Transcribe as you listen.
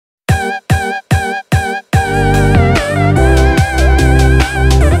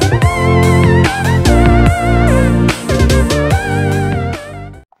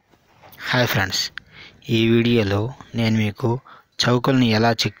Friends, ఈ వీడియోలో నేను మీకు చౌకల్ని ఎలా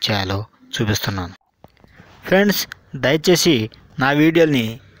చెక్ చేయాలో చూపిస్తున్నాను. ఫ్రెండ్స్, దయచేసి నా వీడియోని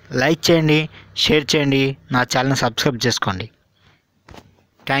లైక్ చేయండి, షేర్ చేయండి, నా ఛానల్ని సబ్స్క్రైబ్ చేసుకోండి.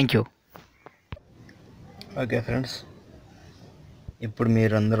 Thank you. ఓకే ఫ్రెండ్స్, ఇప్పుడు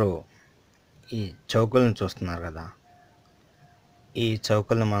మీరందరూ ఈ చౌకలను చూస్తున్నారు కదా. ఈ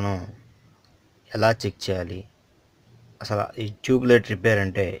చౌకలను మనం ఎలా చెక్ చేయాలి, అసలు ఈ ట్యూబ్ లైట్ రిపేర్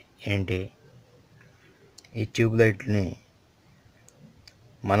అంటే ఏంటి, ఈ ట్యూబ్ లైట్ని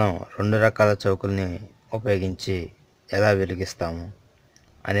మనం 2 రకాల చౌకల్ని ఉపయోగించి ఎలా వెలిగిస్తాము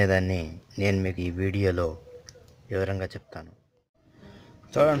అనేదాన్ని నేను మీకు ఈ వీడియోలో వివరంగా చెప్తాను.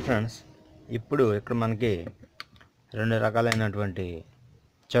 చూడండి ఫ్రెండ్స్, ఇప్పుడు ఇక్కడ మనకి 2 రకాలైనటువంటి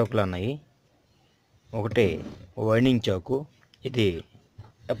చౌకులు ఉన్నాయి. ఒకటి వైండింగ్ చౌకు, ఇది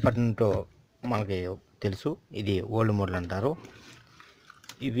ఎప్పటి నుంటో మనకి తెలుసు, ఇది ఓల్డ్ మోడల్ అంటారు.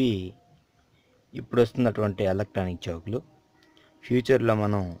 ఇవి ఇప్పుడు వస్తున్నటువంటి ఎలక్ట్రానిక్ చౌకులు. ఫ్యూచర్లో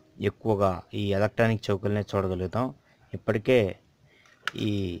మనం ఎక్కువగా ఈ ఎలక్ట్రానిక్ చౌకులనే చూడగలుగుతాం. ఇప్పటికే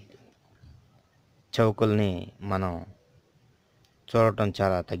ఈ చౌకుల్ని మనం చూడటం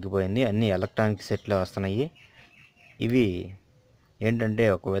చాలా తగ్గిపోయింది, అన్ని ఎలక్ట్రానిక్ సెట్లే వస్తున్నాయి. ఇవి ఏంటంటే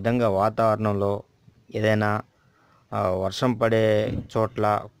ఒక విధంగా వాతావరణంలో ఏదైనా వర్షం పడే చోట్ల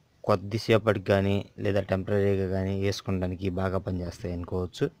కొద్దిసేపటికి కానీ లేదా టెంపరీగా కానీ వేసుకోవడానికి బాగా పనిచేస్తాయి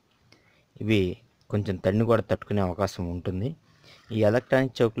అనుకోవచ్చు. ఇవి కొంచెం తడిని కూడా తట్టుకునే అవకాశం ఉంటుంది. ఈ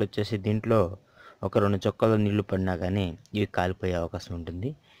ఎలక్ట్రానిక్ చౌకులు వచ్చేసి దీంట్లో ఒక 2 చుక్కలు నీళ్లు పడినా కానీ ఇవి కాలిపోయే అవకాశం ఉంటుంది.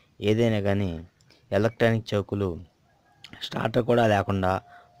 ఏదైనా కానీ ఎలక్ట్రానిక్ చౌకులు స్టార్టర్ కూడా లేకుండా,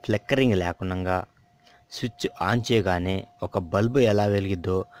 ఫ్లిక్కరింగ్ లేకుండా స్విచ్ ఆన్ చేయగానే ఒక బల్బు ఎలా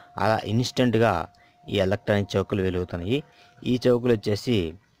వెలిగిద్దో అలా ఇన్స్టెంట్గా ఈ ఎలక్ట్రానిక్ చౌకులు వెలుగుతున్నాయి. ఈ చౌకులు వచ్చేసి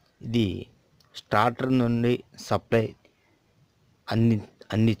ఇది స్టార్టర్ నుండి సప్లై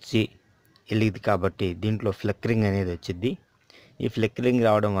అందించి వెలిగింది కాబట్టి దీంట్లో ఫ్లిక్కరింగ్ అనేది వచ్చింది. ఈ ఫ్లిక్కరింగ్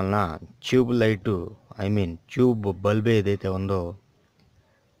రావడం వలన ట్యూబ్ లైటు ట్యూబ్ బల్బు ఏదైతే ఉందో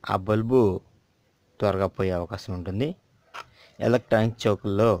ఆ బల్బు త్వరగా పోయే అవకాశం ఉంటుంది. ఎలక్ట్రానిక్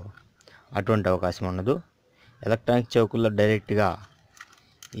చౌకుల్లో అటువంటి అవకాశం ఉండదు. ఎలక్ట్రానిక్ చౌకుల్లో డైరెక్ట్గా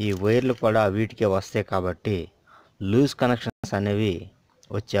ఈ వైర్లు కూడా వీటికే వస్తాయి కాబట్టి లూజ్ కనెక్షన్స్ అనేవి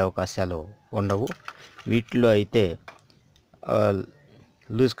వచ్చే అవకాశాలు ఉండవు. వీటిలో అయితే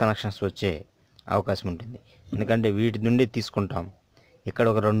లూజ్ కనెక్షన్స్ వచ్చే అవకాశం ఉంటుంది. ఎందుకంటే వీటి నుండి తీసుకుంటాం. ఇక్కడ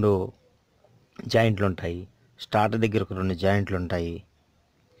ఒక 2 జాయింట్లు ఉంటాయి, స్టార్టర్ దగ్గర ఒక 2 జాయింట్లు ఉంటాయి.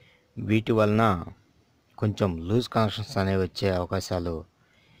 వీటి వలన కొంచెం లూజ్ కనెక్షన్స్ అనేవి వచ్చే అవకాశాలు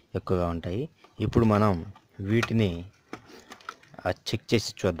ఎక్కువగా ఉంటాయి. ఇప్పుడు మనం వీటిని చెక్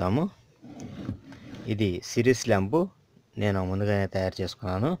చేసి చూద్దాము. ఇది సిరీస్ ల్యాంపు నేను ముందుగానే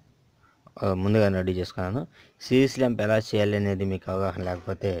రెడీ చేసుకున్నాను. సిరీస్ ల్యాంప్ ఎలా చేయాలి అనేది మీకు అవగాహన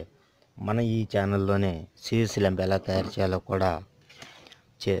లేకపోతే మన ఈ ఛానల్లోనే సిరీస్ ల్యాంప్ ఎలా తయారు చేయాలో కూడా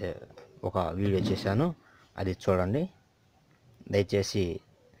ఒక వీడియో చేశాను, అది చూడండి. దయచేసి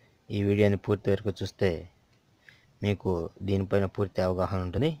ఈ వీడియోని పూర్తి వరకు చూస్తే మీకు దీనిపైన పూర్తి అవగాహన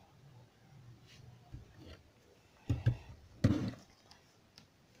ఉంటుంది.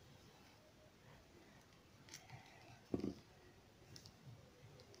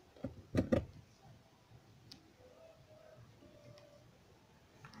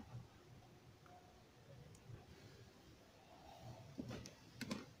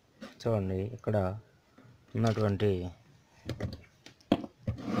 చూడండి, ఇక్కడ ఉన్నటువంటి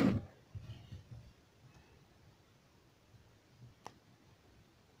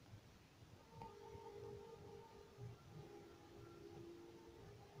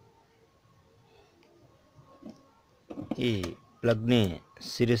ఈ ప్లగ్ని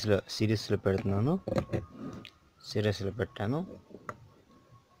సిరీస్లో పెడుతున్నాను. సిరీస్లో పెట్టాను.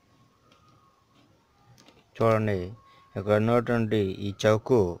 చూడండి, ఇక్కడ ఉన్నటువంటి ఈ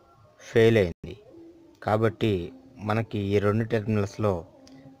చౌకు ఫెయిల్ అయింది కాబట్టి మనకి ఈ 2 టెర్మినల్స్లో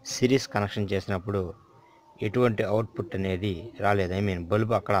సిరీస్ కనెక్షన్ చేసినప్పుడు ఎటువంటి అవుట్పుట్ అనేది రాలేదు.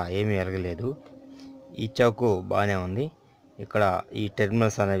 బల్బు అక్కడ ఏమీ ఎరగలేదు. ఈ చౌకు బాగానే ఉంది. ఇక్కడ ఈ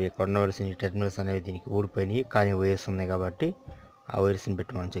టెర్మినల్స్ అనేవి, ఇక్కడ ఉండవలసిన ఈ టెర్మినల్స్ అనేవి దీనికి ఊడిపోయినాయి, కానీ వైర్స్ ఉన్నాయి కాబట్టి ఆ వైర్స్ని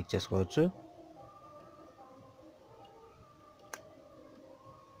పెట్టి మనం చెక్ చేసుకోవచ్చు.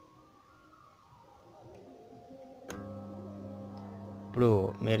 ఇప్పుడు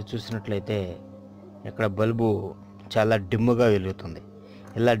మీరు చూసినట్లయితే ఇక్కడ బల్బు చాలా డిమ్గా వెలుగుతుంది.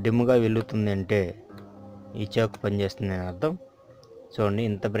 ఇలా డిమ్గా వెలుగుతుంది అంటే ఈ చౌక్ పనిచేస్తుంది అని అర్థం. చూడండి,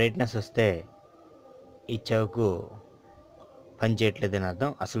 ఇంత బ్రైట్నెస్ వస్తే ఈ చౌకు పనిచేయట్లేదని అర్థం.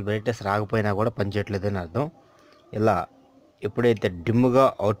 అసలు బ్రైట్నెస్ రాకపోయినా కూడా పనిచేయట్లేదని అర్థం. ఇలా ఎప్పుడైతే డిమ్గా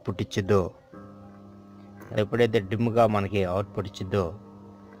అవుట్పుట్ ఇచ్చిద్దో మనకి అవుట్పుట్ ఇచ్చిద్దో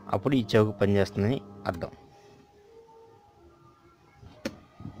అప్పుడు ఈ చౌక్ పనిచేస్తుందని అర్థం.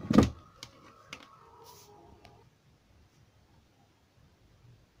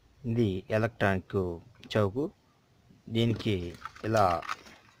 ఇది ఎలక్ట్రానిక్ చౌకు. దీనికి ఇలా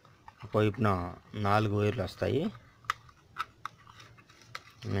ఒకవైపున 4 వైర్లు వస్తాయి.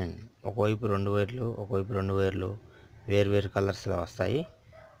 ఒకవైపు 2 వైర్లు, ఒకవైపు 2 వైర్లు వేరు కలర్స్లో వస్తాయి.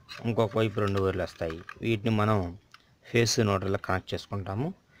 ఇంకొక వైపు 2 వైర్లు వస్తాయి. వీటిని మనం ఫేస్ న్యూట్రల్ కనెక్ట్ చేసుకుంటాము.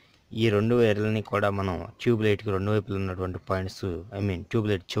 ఈ 2 వైర్లని కూడా మనం ట్యూబ్ లైట్కి 2 వైపులు ఉన్నటువంటి పాయింట్స్ ట్యూబ్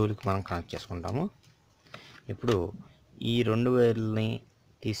లైట్ చెవులకి మనం కనెక్ట్ చేసుకుంటాము. ఇప్పుడు ఈ 2 వైర్లని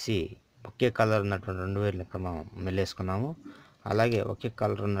తీసి ఒకే కలర్ ఉన్నటువంటి 2 వైర్లు ఇక్కడ మనం మెల్లేసుకున్నాము. అలాగే ఒకే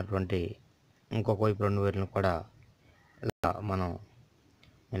కలర్ ఉన్నటువంటి ఇంకొక వైపు 2 వైర్లను కూడా ఇలా మనం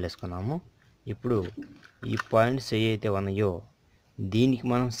మెల్లేసుకున్నాము. ఇప్పుడు ఈ పాయింట్స్ ఏవైతే ఉన్నాయో దీనికి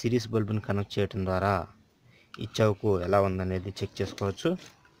మనం సిరీస్ బల్బుని కనెక్ట్ చేయడం ద్వారా ఈ చౌకు ఎలా ఉందనేది చెక్ చేసుకోవచ్చు.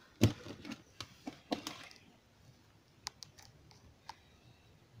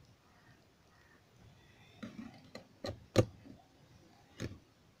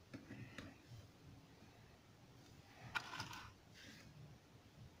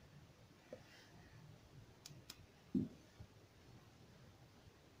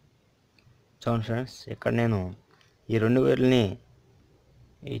 చూడండి ఫ్రెండ్స్, ఇక్కడ నేను ఈ 2 వైర్లని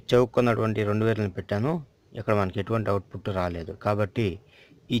ఈ చౌకున్నటువంటి 2 వైర్లను పెట్టాను. ఇక్కడ మనకి ఎటువంటి అవుట్పుట్ రాలేదు. కాబట్టి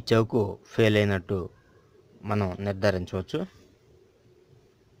ఈ చౌకు ఫెయిల్ అయినట్టు మనం నిర్ధారించవచ్చు.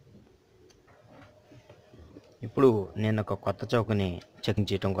 ఇప్పుడు నేను ఒక కొత్త చౌకుని చెకింగ్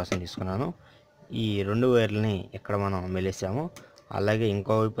చేయడం కోసం తీసుకున్నాను. ఈ 2 వైర్లని ఇక్కడ మనం మెలేసాము. అలాగే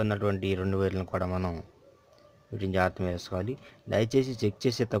ఇంకో వైపు ఉన్నటువంటి ఈ 2 వైర్లను కూడా మనం వీటిని జాగ్రత్తగా వేసుకోవాలి. దయచేసి చెక్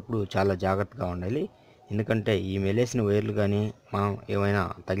చేసేటప్పుడు చాలా జాగ్రత్తగా ఉండాలి. ఎందుకంటే ఈ మెలేసిన వైర్లు కానీ మనం ఏమైనా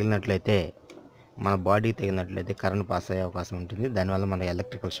తగిలినట్లయితే, మన బాడీకి తగిలినట్లయితే కరెంట్ పాస్ అయ్యే అవకాశం ఉంటుంది. దానివల్ల మనకి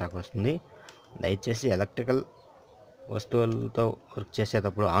ఎలక్ట్రికల్ షాక్ వస్తుంది. దయచేసి ఎలక్ట్రికల్ వస్తువులతో వర్క్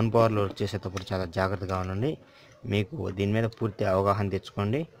చేసేటప్పుడు, ఆన్ పవర్లో వర్క్ చేసేటప్పుడు చాలా జాగ్రత్తగా ఉండండి. మీకు దీని మీద పూర్తి అవగాహన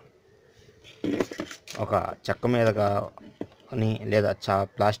తెచ్చుకోండి. ఒక చెక్క మీద కానీ లేదా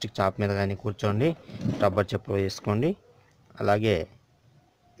ప్లాస్టిక్ చాప్ మీద కానీ కూర్చోండి. రబ్బర్ చెప్పులు వేసుకోండి. అలాగే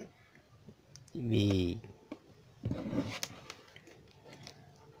ఇవి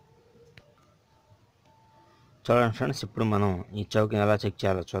చూడండి ఫ్రెండ్స్, ఇప్పుడు మనం ఈ చౌక్ని ఎలా చెక్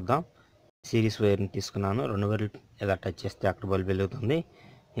చేయాలో చూద్దాం. సిరీస్ వైర్ని తీసుకున్నాను. 2 వైర్లు ఎలా టచ్ చేస్తే అక్కడ బల్బ్ వెలుగుతుంది.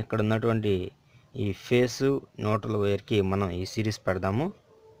 ఇక్కడ ఉన్నటువంటి ఈ ఫేసు న్యూట్రల్ వైర్కి మనం ఈ సిరీస్ పెడదాము.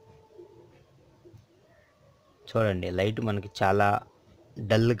 చూడండి, లైట్ మనకి చాలా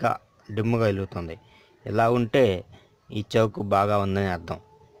డల్గా డిమ్గా వెలుగుతుంది. ఇలా ఉంటే ఈ చౌక్ బాగా ఉందని అర్థం.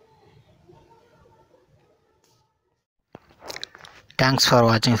 Thanks for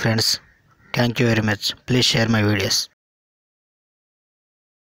watching friends. Thank you very much. Please share my videos.